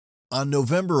On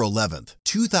November 11th,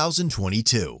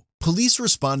 2022, police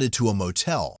responded to a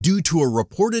motel due to a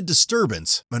reported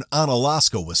disturbance in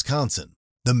Onalaska, Wisconsin.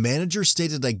 The manager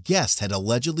stated a guest had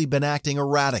allegedly been acting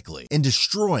erratically and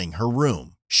destroying her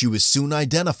room. She was soon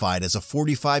identified as a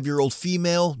 45-year-old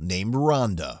female named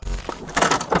Rhonda.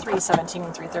 317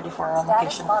 and 334 are on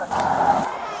location.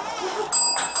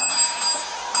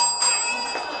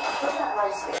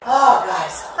 Oh,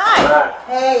 guys. Hi.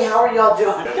 Hey, how are y'all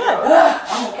doing? Good.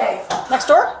 I'm okay. Next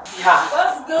door? Yeah.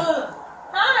 What's good?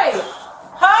 Hi.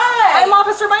 Hi. I'm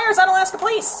Officer Myers, Onalaska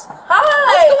Police.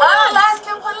 Hi.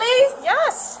 Onalaska Police?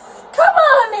 Yes. Come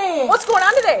on in. What's going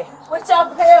on today? What's your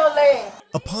pale leg?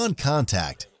 Upon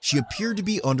contact, she appeared to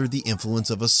be under the influence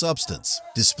of a substance,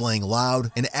 displaying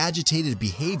loud and agitated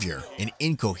behavior and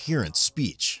incoherent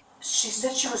speech. She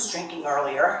said she was drinking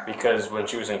earlier. Because when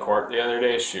she was in court the other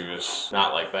day, she was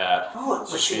not like that. Oh,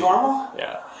 was she normal?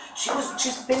 Yeah.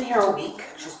 She's been here a week.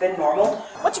 She's been normal.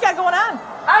 What you got going on?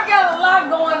 I got a lot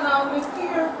going on this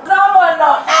here. I want to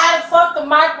know how the fuck the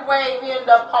microwave ended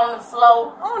up on the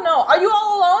floor. Oh no, are you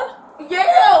all alone?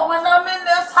 Yeah, when I'm in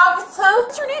there talking to.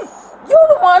 What's your name? You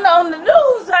the one on the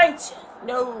news, ain't you?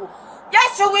 No.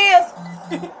 Yes, you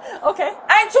is. Okay.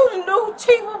 Ain't you the new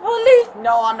chief of police?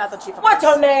 No, I'm not the chief of What police.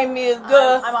 your name is,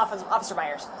 girl? I'm Officer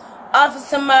Myers.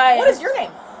 Officer Myers. What is your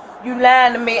name? You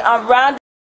lying to me. I'm Rhonda.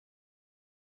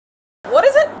 What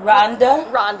is it?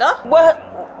 Rhonda? Rhonda. What?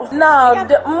 No,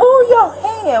 move your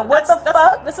hand. What the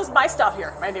fuck? This is my stuff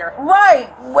here, my dear. Right.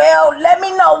 Well, let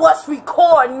me know what's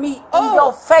recording me in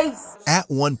your face. At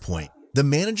one point, the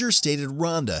manager stated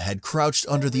Rhonda had crouched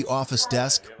under the office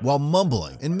desk while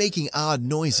mumbling and making odd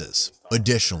noises.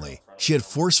 Additionally, she had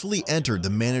forcefully entered the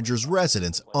manager's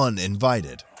residence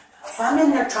uninvited. If I'm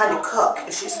in there trying to cook,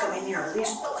 and she's come in here at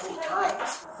least 20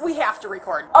 times. We have to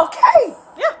record. Okay.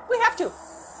 Yeah, we have to.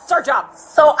 It's our job.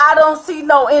 So I don't see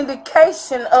no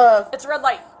indication of It's a red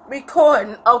light.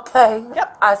 recording. Okay.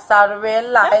 Yep. I saw the red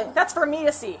light. Yep, that's for me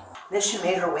to see. Then she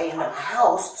made her way into my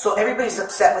house, so everybody's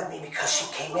upset with me because she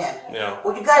came in. Yeah.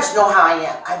 Well, you guys know how I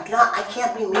am. I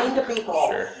can't be mean to people.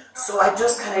 Sure. So I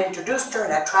just kind of introduced her,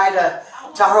 and I tried to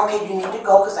tell her, okay, you need to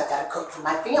go because I got to cook for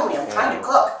my family. I'm trying to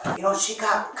cook. You know, she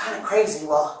got kind of crazy.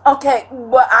 Well, Okay,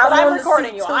 well, But I'm want to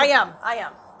recording see you. too. I am.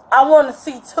 I want to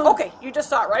see too. Okay, you just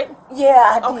saw it, right?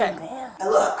 Yeah, I did, Okay. man.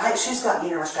 and look, she's got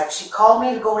me in respect. She called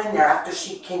me to go in there after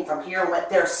she came from here and went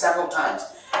there several times.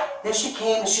 Then she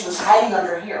came and she was hiding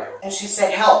under here. And she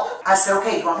said, help. I said,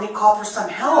 okay, you want me to call for some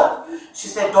help? She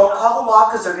said, don't call the law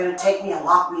because they're going to take me and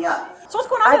lock me up. So what's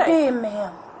going on I today? did,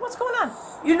 ma'am. What's going on?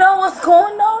 You know what's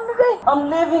going on today? I'm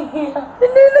living here.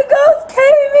 And then the ghost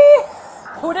came in.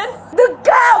 Who did? The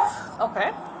ghost.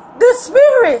 Okay. The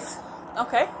spirits.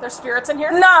 Okay. There's spirits in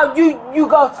here? No, you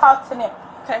go talk to them.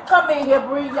 Okay. Come in here,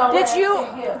 bring your ass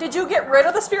in here. Did you get rid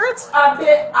of the spirits? I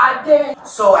did.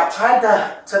 So I tried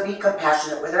to be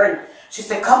compassionate with her, and she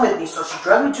said, come with me. So she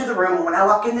drug me to the room, and when I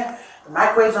walk in there, the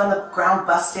microwave's on the ground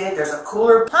busted. There's a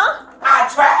cooler. Huh? I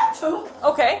tried to.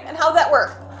 Okay. And how'd that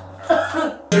work?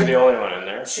 You're the only one in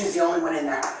there. She's the only one in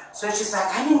there. So she's like,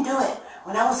 I didn't do it.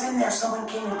 When I was in there, someone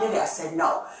came and did it. I said,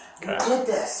 no, you did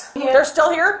this. They're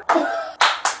still here?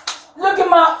 Look at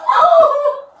my.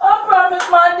 Oh, I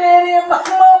promised my daddy and my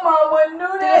mama wouldn't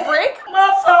do that. Did it break? My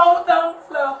phone was on the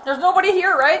floor. There's nobody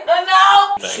here, right?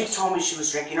 No. She told me she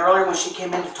was drinking earlier when she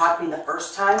came in to talk to me the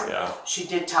first time. Yeah. She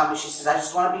did tell me. She says, I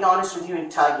just want to be honest with you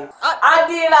and tell you. I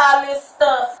did all this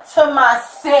stuff to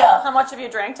myself. How much have you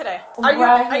drank today? Right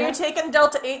Are here. you taking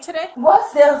Delta 8 today?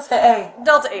 What's Delta 8?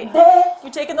 Delta 8. Dad? You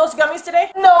taking those gummies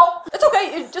today? No. It's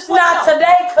okay. You just let Not me know.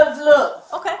 today, cause look.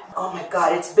 Okay. Oh my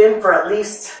God, it's been for at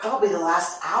least probably the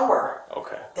last hour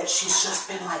Okay. that she's just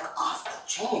been like off the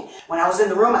chain. When I was in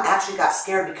the room, I actually got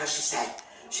scared because she said,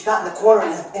 she got in the corner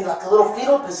in like a little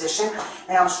fetal position,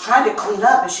 and I was trying to clean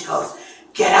up, and she goes,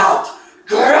 get out,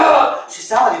 get out. She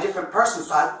sounded like a different person,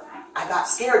 so I got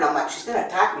scared, and I'm like, she's gonna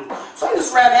attack me. So I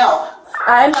just ran out.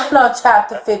 I ain't no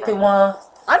chapter 51.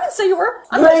 I didn't say you were.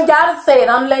 You ain't gotta say it.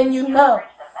 I'm letting you know.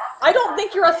 I don't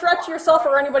think you're a threat to yourself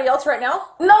or anybody else right now.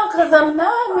 No, cause I'm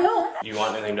not, man. Do you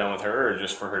want anything done with her, or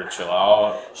just for her to chill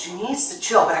out? She needs to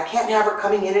chill, but I can't have her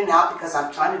coming in and out because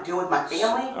I'm trying to deal with my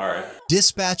family. All right.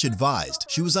 Dispatch advised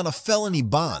she was on a felony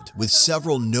bond with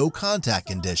several no-contact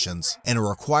conditions and a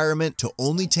requirement to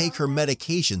only take her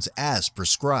medications as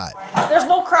prescribed. There's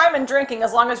no crime in drinking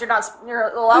as long as you're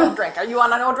allowed to drink. Are you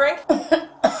on a no drink?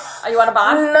 Are you on a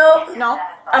bond? No. No?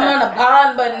 I'm on a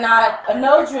bond, but not a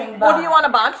no drink bond. What do you want a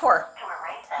bond for?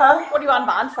 Huh? What do you want a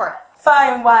bond for?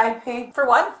 Fine YP. For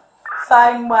what?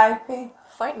 Fine YP.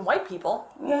 Fighting white people?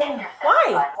 Yeah.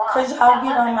 Why? Because y'all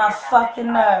get on my fucking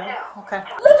nerve. Okay.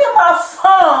 Look at my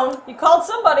phone. You called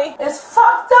somebody. It's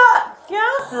fucked up. Yeah?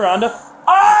 Rhonda.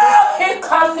 Oh, here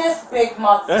come this big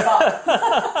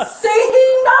motherfucker. See, he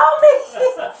know me.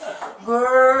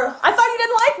 Girl. I thought you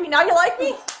didn't like me. Now you like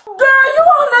me? Girl, you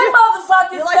on that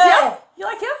motherfucking You like him? You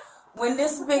like him? When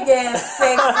this big ass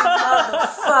sexy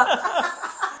motherfucker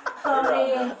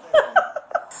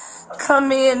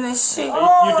come in and shit. You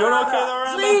doing okay though,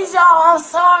 Rhonda? Please, y'all, I'm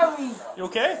sorry. You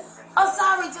okay? I'm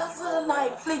sorry just for the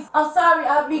night, please. I'm sorry,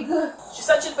 I'll be good. She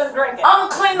said she's been drinking. I'm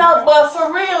clean up, but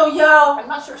for real, y'all. I'm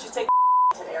not sure she's taking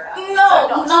today or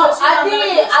not. No,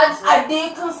 I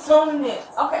did consume it.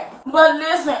 Okay. But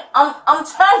listen, I'm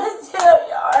trying to tell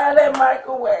y'all how that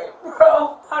microwave,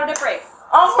 bro. How did it break?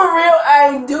 I'm for real, I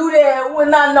ain't do that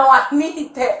when I know I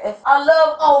need that. I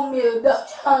love oatmeal, don't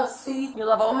y'all see? You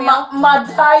love oatmeal? My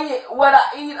diet, what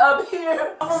I eat up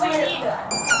here. So you need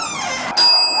that.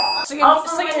 So you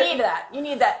need that. You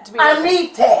need that to be. I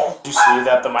need that. Did you see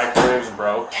that the microwave's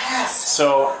broke? Yes.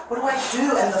 So What do I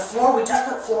do? And the floor, we just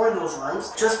put floor in those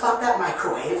rooms. Just bought that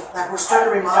microwave. Like, we're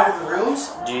starting to remodel the rooms.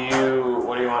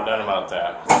 what do you want done about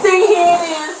that? See, here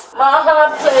it is. My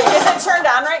hot plate. Is it turned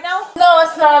on right now? No,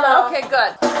 it's not on. Okay,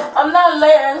 good. I'm not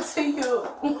lying to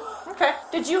you. Okay.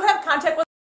 Did you have contact with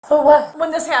For what?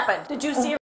 when this happened? Did you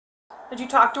see? Did you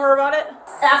talk to her about it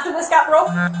after this got broke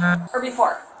or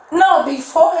before? No,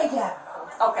 before I got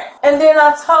broke. Okay. And then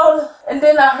I told her, and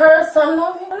then I heard something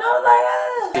of it, and I was like,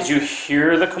 ah. Did you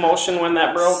hear the commotion when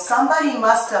that broke? Somebody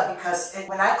must have, because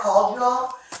when I called you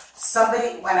all,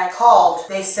 when I called,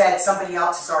 they said somebody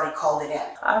else has already called it in.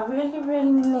 I really,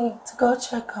 really need to go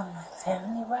check on my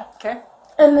family, right? Okay.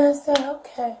 And they said,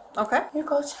 okay, Okay. you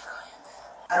go check on your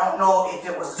family. I don't know if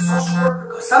it was a social worker,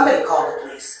 because somebody called the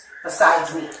police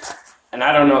besides me. And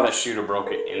I don't know that she would have broke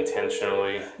it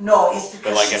intentionally, No, it's because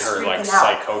but like in she's her like freaking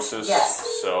out. psychosis. Yes.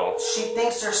 So She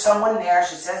thinks there's someone there.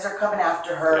 She says they're coming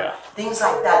after her. Yeah. Things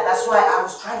like that. That's why I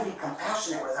was trying to be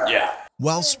compassionate with her. yeah.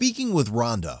 While speaking with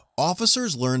Rhonda,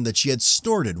 officers learned that she had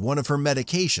snorted one of her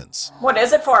medications. What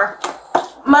is it for?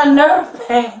 My nerve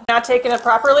pain. Not taking it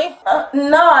properly?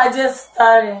 No, I just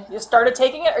started. You started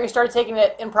taking it, or you started taking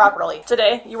it improperly?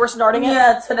 Today, you were snorting it?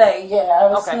 Yeah, today, yeah, I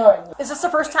was Okay. snorting. Is this the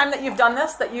first time that you've done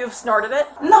this? That you've snorted it?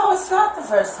 No, it's not the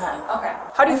first time. Okay.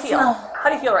 How do you It's feel? not. How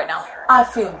do you feel right now? I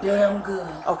feel damn good.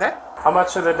 Okay. How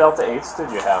much of the Delta 8s did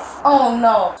you have? Oh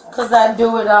no, because I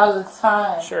do it all the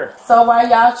time. Sure. So why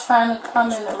y'all trying to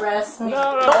come and arrest me?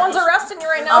 No one's arresting you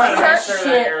right now, Okay. sweetheart.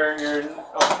 Make sure that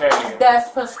you're okay. That's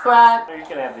prescribed. You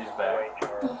can have these back.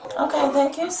 Okay,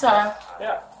 thank you, sir.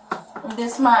 Yeah.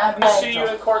 This is my Did I see you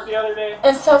address. in court the other day?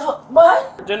 And so,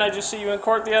 what? Didn't I just see you in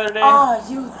court the other day? Oh,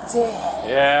 you did.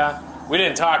 Yeah. We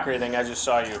didn't talk or anything. I just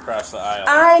saw you across the aisle.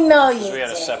 I know you We had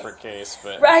a did. separate case,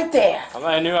 but Right there.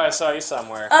 I knew I saw you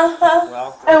somewhere. Uh-huh.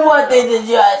 Well. And what did the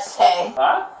judge say?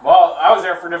 Huh? Well, I was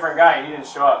there for a different guy. He didn't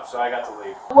show up, so I got to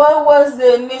leave. What was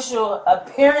the initial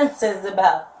appearances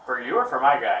about? For you or for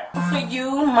my guy? For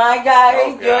you, my guy, Oh,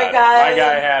 your God. guy. My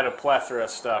guy had a plethora of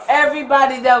stuff.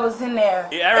 Everybody that was in there.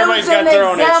 Yeah, everybody's it was got their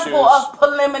own an example issues. of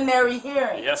preliminary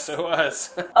hearing. Yes, it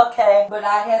was. Okay, but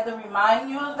I had to remind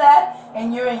you of that,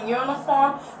 and you're in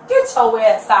uniform. Get your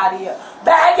ass out of here.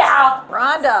 Back out.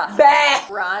 Rhonda. Back.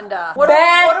 Rhonda. What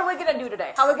are we gonna do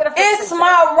today? How are we gonna fix It's this?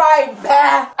 my right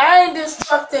back. I ain't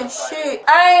destructing shit.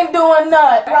 I ain't doing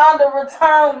nothing. Rhonda,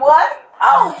 return what?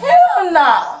 Oh, hell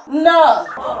no.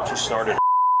 No. She snorted.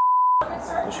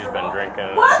 She's been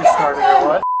drinking. What? She snorted her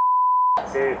what?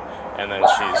 And then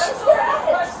she's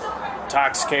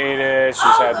intoxicated. She's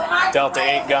had Delta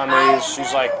 8 gummies.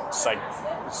 She's like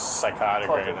psychotic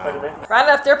right now.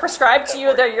 Rhonda, if they're prescribed to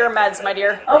you, they're your meds, my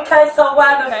dear. Okay, so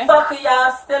why the Okay. fuck are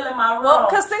y'all still in my room? Well,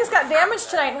 because things got damaged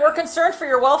tonight, and we're concerned for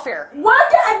your welfare. What,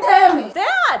 goddammit?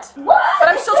 That. What? But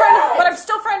I'm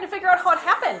still trying to figure out how it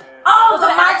happened. Oh, Was the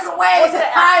it an accident? microwave. Was it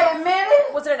an I admitted.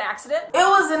 Was it an accident? It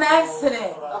was an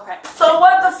accident. Okay. So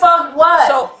what the fuck was?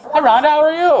 So Hi, Rhonda. How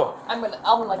are you? I'm gonna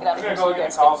get out of here. Go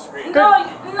get a call screen.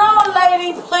 no,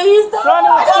 lady, please don't. Rhonda,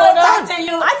 what's I going gotta on? talk to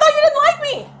you. I thought you didn't like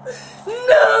me.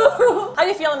 No. How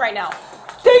you feeling right now?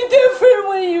 They different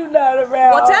when you not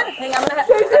around. What's that? Hang on,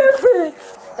 They different.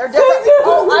 They're different.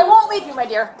 Oh, I won't leave you, my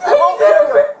dear. I won't leave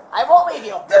you. I won't leave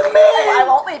you. I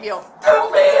won't leave you. Rhonda,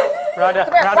 Come here,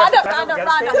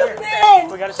 Rhonda.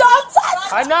 Man, We gotta don't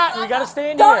touch. I'm not. We gotta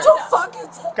stay in Don't here. you fucking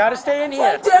touch. Gotta stay in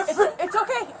here. They different. It's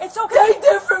okay. It's okay. They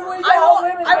different when I y'all won't.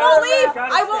 women I won't not leave.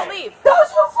 around. I won't leave. Don't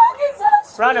you fucking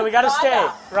touch. Rhonda, we gotta stay.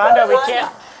 Rhonda. Rhonda, we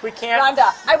can't. We can't. Rhonda,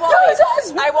 I won't Don't leave.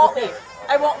 touch me. I won't leave.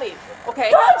 I won't leave.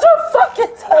 Okay. Don't you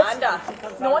fucking touch.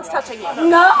 Rhonda, no one's touching you. No.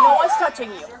 No one's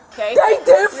touching you. Okay. They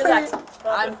different. Relax.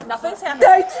 Nothing's happening.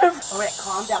 All right,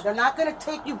 calm down. They're not gonna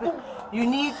take you.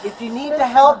 If you need the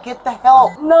help, get the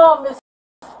help. No, Miss.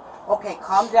 Okay,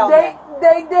 calm down. They.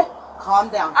 Calm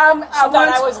down. She thought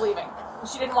I was leaving.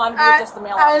 She didn't want to be just the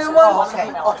male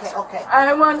officer. Okay.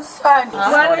 I want to sign.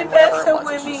 Why they messing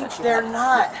with me? They're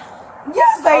not.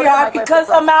 Yes, they are because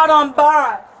I'm out on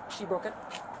bond. She broke it.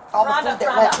 All the food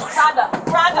that went.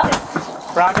 Rhonda.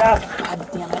 Rhonda. God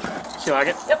damn it. She like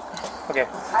it? Yep. Okay.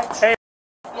 Hey,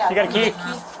 Yeah, you got a key?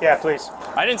 Yeah, please.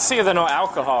 I didn't see the no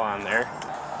alcohol on there.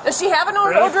 Does she have a no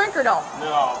drink or no?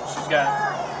 No, she's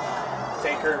got to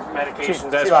take her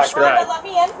medications as Rhonda, prescribed. let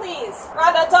me in, please.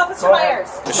 Rhonda, it's Officer Myers.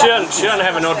 She doesn't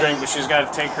have a no drink, but she's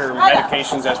got to take her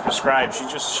medications as prescribed.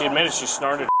 She admitted she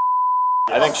snorted.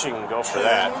 I think she can go for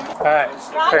that. All right.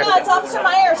 Rhonda, it's Officer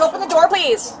Myers. Open the door,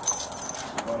 please.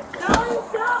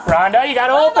 Rhonda, you got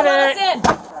to open Let it. us in.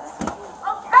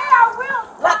 Okay, I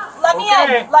will. Let me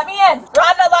in. Let me in.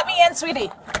 Rhonda, let me in, sweetie.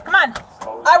 Come on.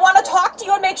 I want to talk to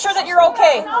you and make sure that you're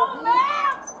okay. No,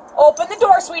 ma'am. Open the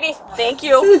door, sweetie. Thank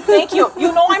you. Thank you.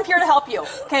 You know I'm here to help you,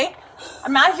 okay?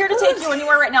 I'm not here to take you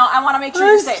anywhere right now. I want to make sure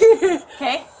you're safe,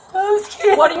 okay? I'm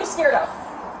scared. What are you scared of?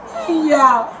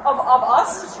 Yeah. Of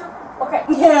us? Okay.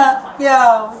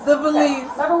 Yeah. The police.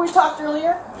 Remember we talked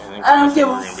earlier? I don't give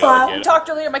a fuck. We talked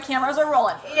earlier. My cameras are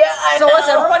rolling. Yeah, I So know. is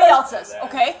everybody else's,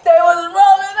 okay? They was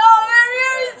rolling over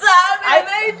inside and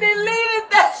they deleted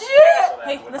that shit.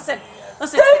 Hey, listen. They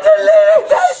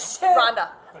deleted that shit. Rhonda,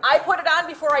 I put it on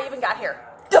before I even got here.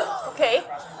 Okay?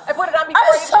 I put it on before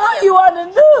I I even saw got here. you on the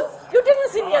news. You didn't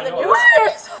see me on the news.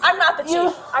 Where? I'm not the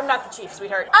chief. I'm not the chief,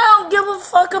 sweetheart. I don't give a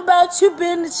fuck about you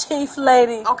being the chief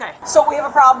lady. Okay. So we have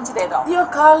a problem today, though. Your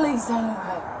colleagues ain't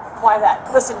right. Why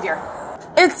that? Listen, dear.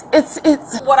 It's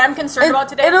What I'm concerned about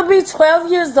today. It'll be 12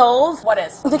 years old. What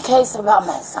is? The case about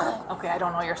my son. Okay, I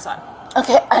don't know your son.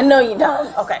 Okay, I know you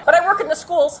don't. Okay. But I work in the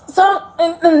schools. So,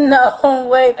 no,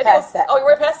 way past that. Oh, you're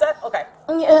way past that? Okay.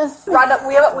 Yes. Rhonda,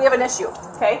 we have an issue,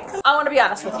 okay? I want to be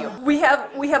honest with you. We have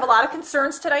a lot of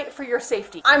concerns tonight for your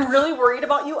safety. I'm really worried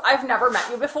about you. I've never met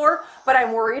you before, but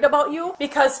I'm worried about you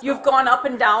because you've gone up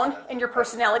and down in your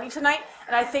personality tonight,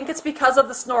 and I think it's because of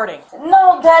the snorting.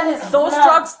 No, that is Those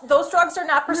not. drugs are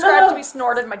not prescribed to be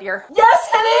snorted, my dear. Yes,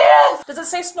 it is. Does it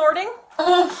say snorting?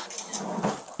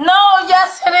 No,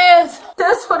 yes, it is.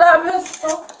 That's what I've been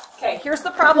saying. Okay, here's the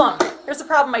problem.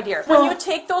 My dear. When you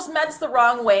take those meds the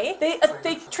wrong way, they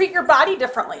treat your body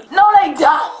differently. No, they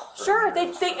don't. Sure,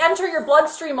 they enter your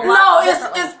bloodstream a lot No,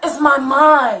 differently. it's my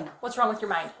mind. What's wrong with your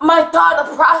mind? My thought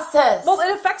process. Well,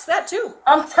 it affects that too.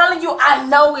 I'm telling you, I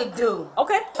know it do.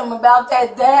 Okay. Something about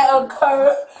that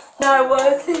occurred. I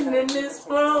wasn't in this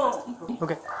room.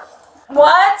 Okay.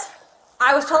 What?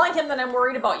 I was telling him that I'm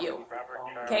worried about you.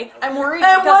 Okay? I'm worried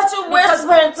And because... what you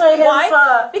whispering to him Why?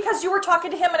 for? Because you were talking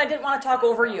to him and I didn't want to talk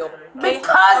over you. Okay?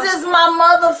 Because it's my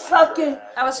motherfucking...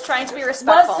 I was trying to be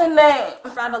respectful. What's the name?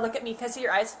 Rhonda, look at me. Can I see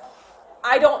your eyes?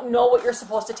 I don't know what you're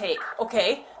supposed to take,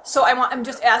 okay? So I'm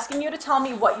just asking you to tell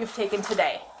me what you've taken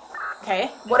today. Okay?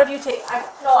 What have you taken?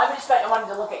 I wanted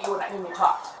to look at you when you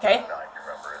talked. Okay?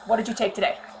 What did you take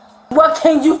today? What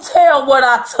can you tell what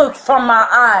I took from my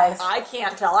eyes? I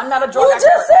can't tell. I'm not a drug You expert.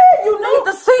 just said you need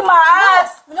to see my eyes.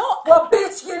 No. Well,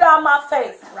 bitch, get out my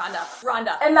face.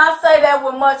 Rhonda. And I say that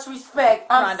with much respect.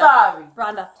 I'm Rhonda. sorry.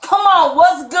 Rhonda. Come on,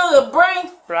 what's good?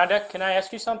 Bring Rhonda, can I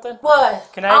ask you something? what?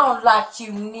 Can I I- don't like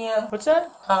you, Neil. What's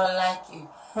that? I don't like you.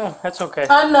 Oh, that's okay.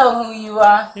 I know who you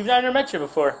are. You've never met you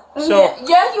before. So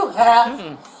Yeah, you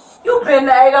have. You've been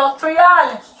to 803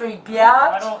 Island Street, I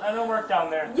biatch. don't work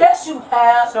down there. Yes, you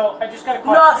have. So I just got a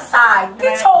question. North side.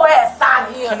 Get your ass out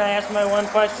of here. Can I ask my one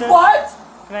question? What?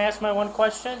 Can I ask my one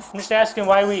question? I'm just asking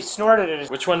why we snorted it.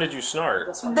 Which one did you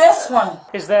snort? This one.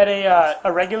 Is that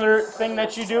a regular thing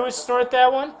that you do is snort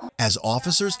that one? As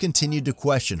officers continued to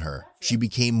question her, she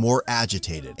became more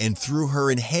agitated and threw her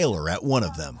inhaler at one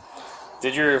of them.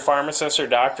 Did your pharmacist or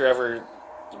doctor ever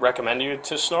recommend you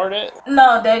to snort it?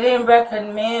 No, they didn't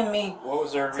recommend me What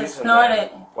was their to reason? snort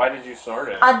it. Why did you snort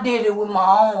it? I did it with my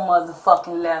own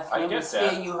motherfucking left I get hemisphere.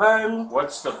 that. You heard me?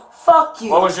 What's the? Fuck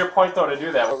you. What was your point though to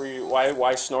do that? What were you?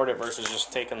 Why snort it versus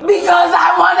just taking the? Because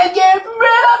I want to get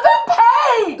rid of the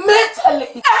pain,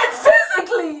 mentally and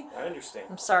physically. I understand.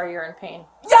 I'm sorry you're in pain.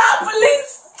 Y'all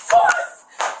police force,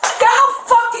 y'all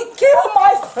fucking kill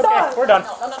my son. Okay, we're done.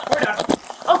 We're done.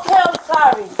 Okay, I'm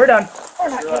sorry. We're done. We're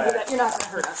not going to do that. You're not going to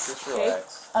hurt us. Just Okay?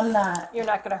 relax. I'm not. You're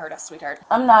not going to hurt us, sweetheart.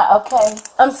 I'm not. Okay.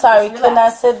 I'm sorry. Just Can I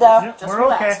relax. sit down? Just We're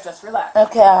relax. okay. Just relax.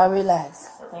 Okay, I'll relax.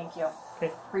 Thank you.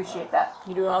 Okay. Appreciate that.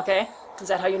 You doing okay? Is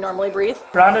that how you normally breathe?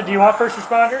 Rhonda, do you want first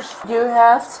responders? You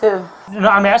have to. No,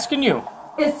 I'm asking you.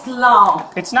 It's law.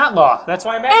 It's not law. That's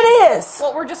why I'm asking. It is.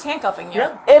 Well, we're just handcuffing you.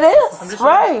 Yeah. It is,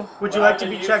 right. Would you like to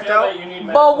be checked out?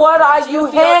 But what are you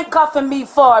handcuffing me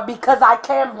for? Because I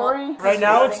can't breathe? Right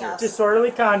now it's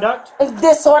disorderly conduct. It's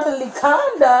disorderly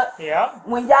conduct. Yeah.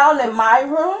 When y'all in my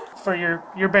room? For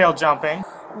your bail jumping.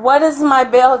 What is my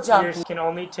bail jumping? You can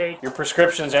only take Your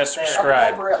prescriptions as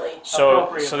prescribed.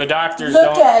 So the doctors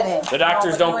Look don't. at it. The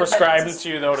doctors don't prescribe them to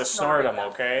you though to snort them.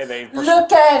 Okay, they.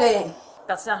 Look at it.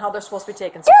 That's not how they're supposed to be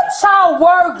taken. Get your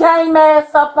word game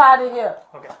ass up out of here.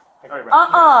 Okay.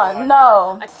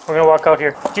 No. We're gonna walk out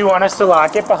here. Do you want us to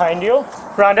lock it behind you,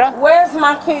 Rhonda? Where's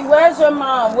my key? Where's your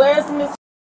mom? Where's Miss?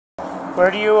 Where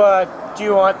do you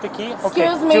want the key? Okay.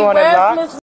 Excuse Do me, you want it where's locked?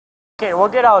 Miss? Okay, we'll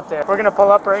get out there. We're gonna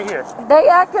pull up right here. They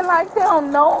acting like they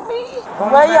don't know me.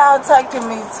 Where y'all taking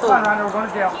me Come on, to? Rhonda, we're going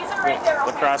to jail.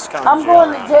 Lacrosse County I'm jail,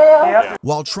 going to Rhonda. jail. Yep.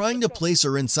 While trying to place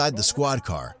her inside the squad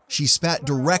car, she spat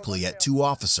directly at 2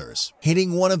 officers,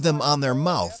 hitting one of them on their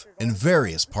mouth and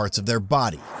various parts of their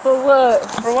body. For what?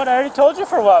 For what? I already told you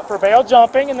for what? For bail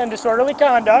jumping and then disorderly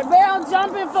conduct. Bail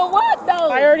jumping for what though?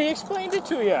 I already explained it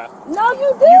to you. No, you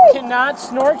You did. cannot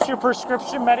snort your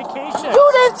prescription medication.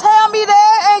 You didn't tell me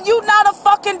that, and you not a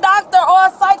fucking doctor or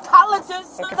a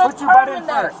psychologist. Okay, to put your butt in determine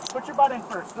that. first. Put your butt in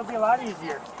first. It'll be a lot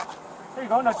easier. There you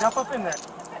go. Now jump up in there.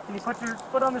 Can you put your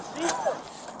foot on the seat?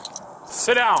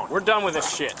 Sit down. We're done with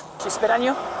this shit. She spit on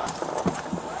you?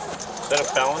 Is that a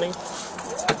felony?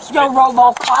 Your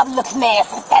RoboCop looking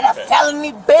ass instead of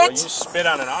felony, Well, you bitch. spit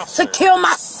on an officer. To kill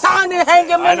my son and hang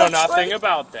him I in know the nothing tree.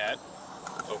 about that.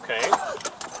 Okay.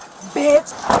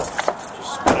 Bitch.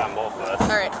 Just spit on both of us. All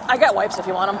right. I got wipes if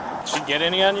you want them. Did she get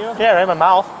any on you? Yeah, right in my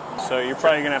mouth. So you're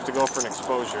probably gonna have to go for an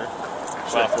exposure.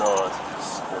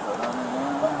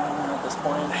 At this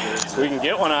point, We can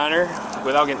get one on her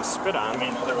without getting spit on. I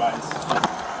mean, otherwise.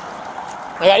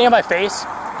 I got any on my face?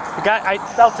 I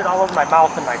felt it all over my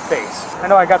mouth and my face. I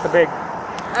know I got the big.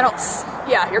 I don't.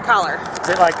 Yeah, your collar. Is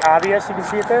it like obvious? You can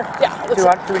see it there? Yeah. It looks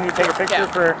Do we need to take a picture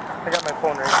Yeah. for? I got my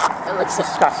phone right. It looks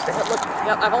Disgusting.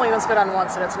 Yep. I've only been spit on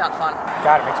once, and it's not fun.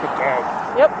 God, it makes me gag.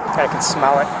 Yep. I can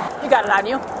smell it. You got it on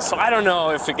you. So I don't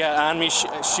know if it got on me.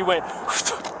 She went,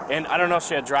 and I don't know if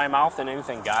she had dry mouth and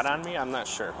anything got on me. I'm not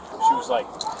sure. She was like,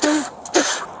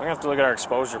 we're gonna have to look at our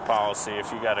exposure policy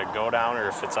if you got to go down or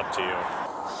if it's up to you.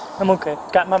 I'm okay.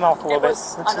 Got in my mouth a little It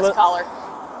was bit. on his collar. On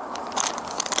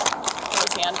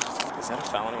his hand. Is that a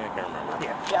felony? I can't remember.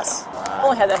 Yeah. Yes. I've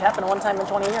only had that happen one time in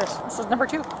 20 years. This is number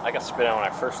 2. I got spit on when I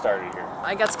first started here.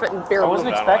 I got spit in beer. I wasn't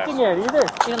expecting it either.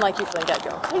 She didn't like you from the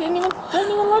get-go. He didn't even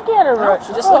look at her. No, Right.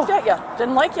 she just looked at you.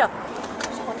 Didn't like you.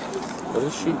 what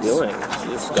is she doing?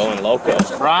 She's going loco.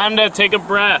 Rhonda, take a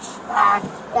breath.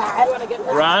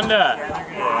 Rhonda.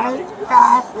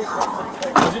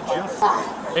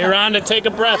 Hey, Rhonda, take a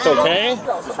breath, okay?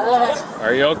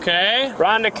 Are you okay?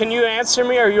 Rhonda, can you answer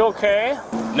me? Are you okay?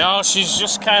 No, she's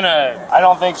just kind of. I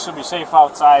don't think she'll be safe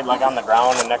outside, like on the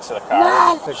ground and next to the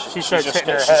car. She starts She's hitting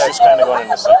her head. just kind of going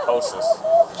into psychosis.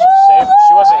 She's safe.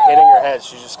 She wasn't hitting her head.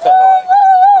 She's just kind of like.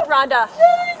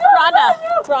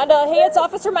 Rhonda, hey, it's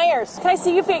Officer Myers. Can I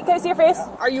see your face? Can I see your face?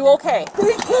 Are you okay?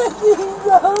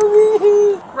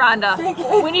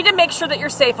 Rhonda, we need to make sure that you're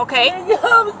safe, okay?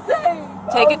 I'm safe.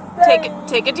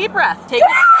 Take a deep breath. Take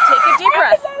a deep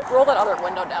breath. Roll that other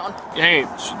window down. Hey,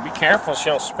 be careful. She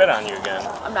don't spit on you again.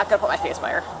 I'm not gonna put my face by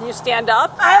her. Can you stand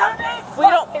up? I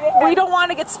We don't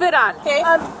want to get spit on. Okay?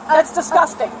 That's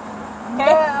disgusting. Okay?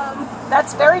 Damn.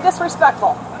 That's very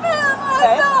disrespectful.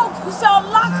 I know, 'cause y'all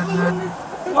locked me in this.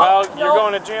 Well, you're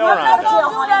going to jail, I'm not Rhonda.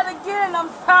 gonna do that again. I'm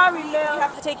sorry, We Lil.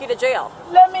 have to take you to jail.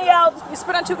 Let me out. You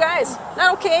spit on 2 guys.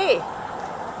 Not okay.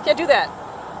 Can't do that.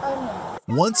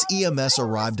 Once EMS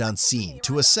arrived on scene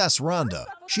to assess Rhonda,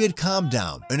 she had calmed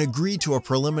down and agreed to a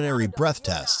preliminary breath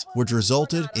test, which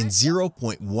resulted in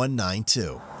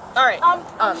 0.192. All right.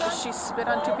 She spit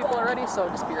on 2 people already, so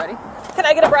just be ready. Can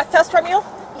I get a breath test from you?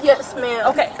 Yes, ma'am.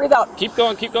 Okay. Breathe out. Keep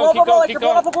going, keep Blow going, up keep a balloon. going, keep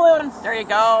Blow up a going. balloon. There you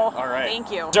go. All right.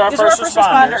 Thank you. These are our first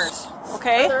responders.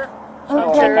 Okay.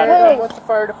 What's the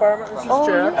fire department? This is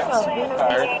Jared.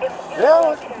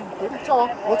 Yeah, we can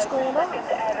talk. What's going on?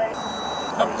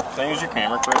 Can I use your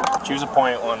camera quick? Choose a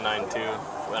 .192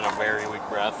 and a very weak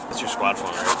breath. It's your squad phone,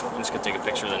 right? I'm just gonna take a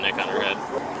picture of the neck on her head.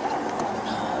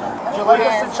 Would you like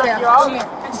us to check you out?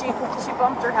 She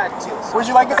bumped her head too. Would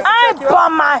you like us to I ain't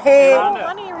bump my head. Rhonda,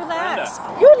 Honey, relax.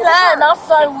 You lying. I'll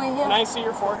fight with can him. I see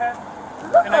your forehead?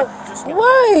 Can I just Wait,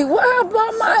 where I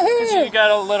bump my You head?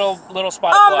 got a little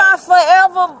spot On of my blood.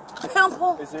 forever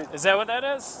pimple. Is that what that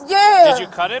is? Yeah. Did you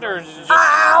cut it or did you just...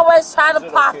 I always try to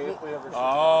pop it.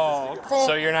 Oh,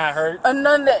 so you're not hurt? No,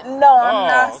 I'm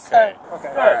not, sir. Okay,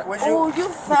 all right. Would you... Oh, you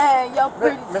fine. You're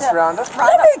pretty. Miss Rhonda?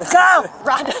 Let me go.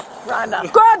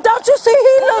 Rhonda. Girl, don't you see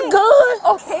he look good?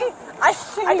 Okay. I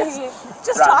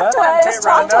just talk to him. Just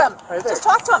talk to him. Right there. Just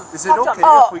talk to him. Is it Talk to okay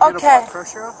him. if we get a okay. blood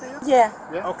pressure off of you?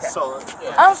 Yeah. Okay. So,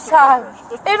 I'm sorry.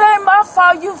 It ain't my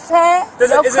fault you fat.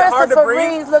 Is it hard to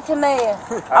breathe? Reeves looking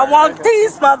ass. I want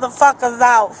these motherfuckers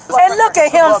out. And look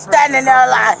at him standing there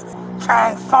like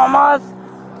Transformers.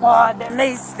 Oh,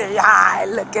 Denise, the eye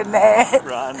looking at.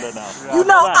 Rhonda now. You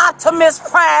know Optimus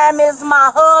Prime is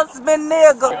my husband,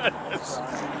 nigga.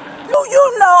 Do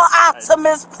you know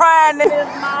Optimus Prime is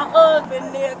my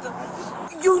husband, nigga?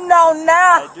 You know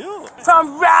now. I do.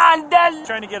 From Rhonda.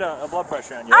 Trying to get a blood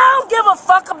pressure on you. I don't give a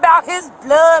fuck about his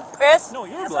blood pressure. No,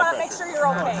 your Just blood want to make pressure. sure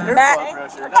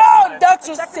you're okay. Oh, don't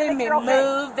you Check to see make me you're okay.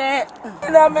 moving?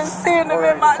 And I've been seeing him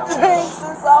in my dreams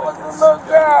since I was a little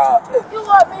girl. You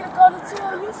want me to go to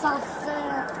jail? You so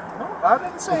sad. I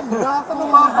didn't say nothing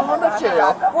about going to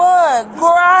jail. What?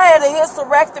 Girl, I had a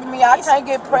hysterectomy. I can't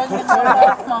get pregnant.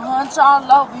 My hunch all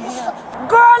over here.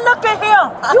 Girl, look at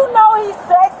him. You know he's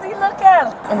sexy. Look at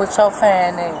him. And with your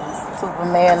fan is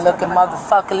Superman looking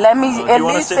motherfucker. Let me So, at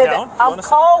least sit down? I'm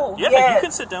cold. Yeah, yes. you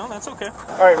can sit down. That's okay.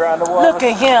 All right, Rhonda. Look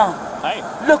at him.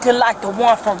 Hi. Looking like the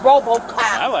one from RoboCop.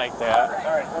 I like that.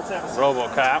 All right, let's have a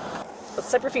RoboCop. Let's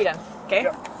slip your feet in. Okay.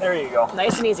 Yep, there you go.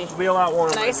 Nice and easy. It'll be a lot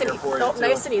warmer Nice in and here for you, no, too.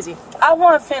 nice and easy. I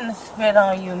want finna spit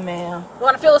on you, ma'am. You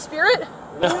want to feel the spirit?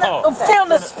 No. Feel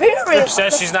the spirit.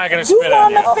 Says she's not going to You spit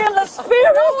on want you. to feel the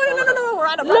spirit? No.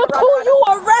 Rhonda, Look who you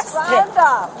arrested.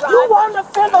 Rhonda. You want to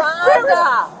feel the spirit?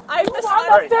 I You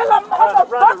want to feel a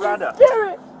motherfucking Rhonda.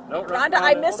 spirit? No, Rhonda,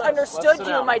 I misunderstood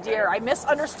you, my dear. I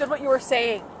misunderstood what you were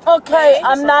saying. Okay,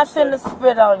 I'm not finna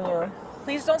spit on you.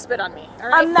 Please don't spit on me. All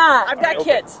right? I'm not. I've got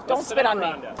kids. Don't spit on me.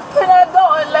 Can I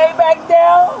go and lay back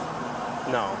down?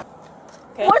 No.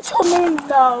 Okay. What you mean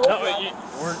no?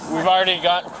 We've already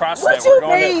crossed What that. you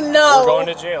mean, no? We're going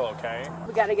to jail, okay?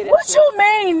 We gotta get What into you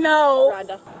mean no?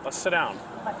 Rhonda. Let's sit down.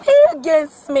 He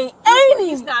against me, ain't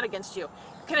He's he? not against you.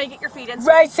 Can I get your feet in?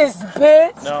 Racist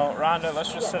bitch. No, Rhonda,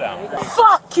 let's just sit down.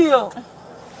 Fuck you.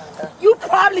 You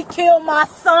probably killed my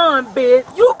son, bitch.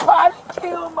 You probably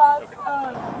killed my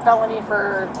son. Felony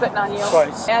for spitting on you.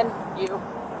 Twice. And you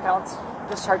counts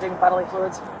discharging bodily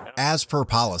fluids. As per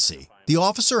policy, the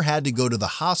officer had to go to the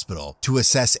hospital to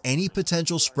assess any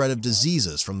potential spread of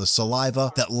diseases from the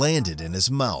saliva that landed in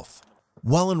his mouth.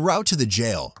 While en route to the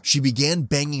jail, she began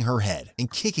banging her head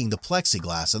and kicking the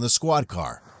plexiglass in the squad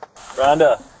car.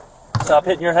 Rhonda, stop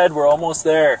hitting your head. We're almost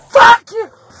there. Fuck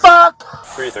you. Fuck.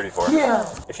 334. Yeah.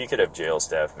 If you could have jail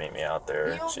staff meet me out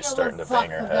there. She's starting to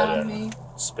bang her head and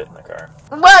spit in the car.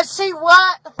 What? She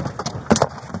what?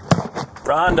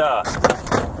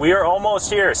 Rhonda, we are almost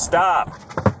here. Stop.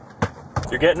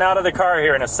 You're getting out of the car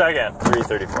here in a second.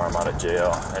 334, I'm out of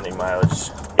jail. Ending mileage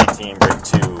 18, break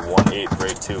 2, 18,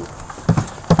 break 2.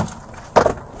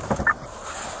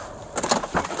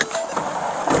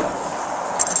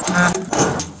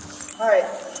 All right.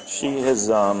 She has,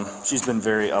 she's been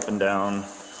very up and down.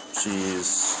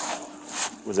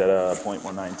 Was at a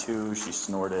 .192. She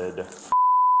snorted,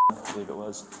 I believe it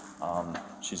was.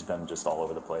 She's been just all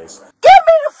over the place. Get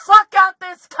me the fuck out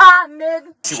this car,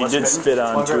 nigga. She did spit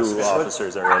on 2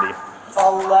 officers already.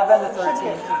 11 to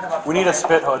 13. We need a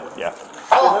spit hood. Yeah.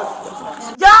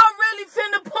 Y'all really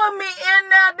finna put me in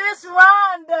there, this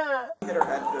Rhonda. Hit her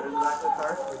head good in the back of the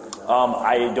car?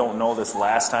 I don't know this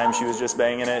last time she was just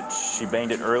banging it. She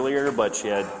banged it earlier, but she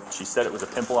said it was a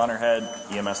pimple on her head.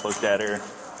 EMS looked at her.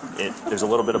 There's a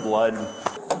little bit of blood.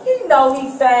 You know he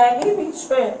fag, he be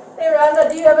tripping. Hey Rhonda,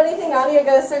 do you have anything on you? You're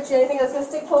gonna search you? Anything that's gonna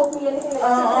stick, poke me? Anything that you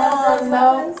have?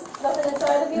 no. Weapons? Nothing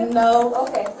inside of you? No.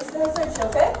 Okay, just gonna search you,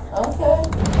 okay? Okay.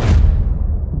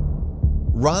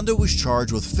 Rhonda was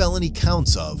charged with felony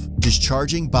counts of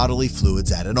discharging bodily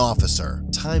fluids at an officer,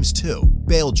 ×2,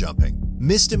 bail jumping,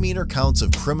 misdemeanor counts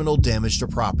of criminal damage to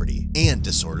property, and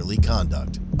disorderly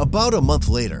conduct. About a month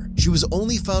later, she was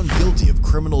only found guilty of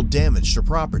criminal damage to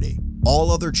property.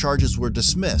 All other charges were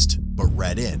dismissed, but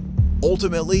read in.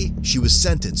 Ultimately, she was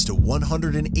sentenced to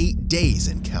 108 days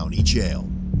in county jail.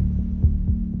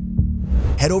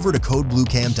 Head over to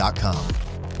codebluecam.com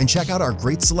and check out our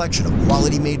great selection of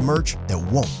quality-made merch that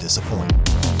won't disappoint.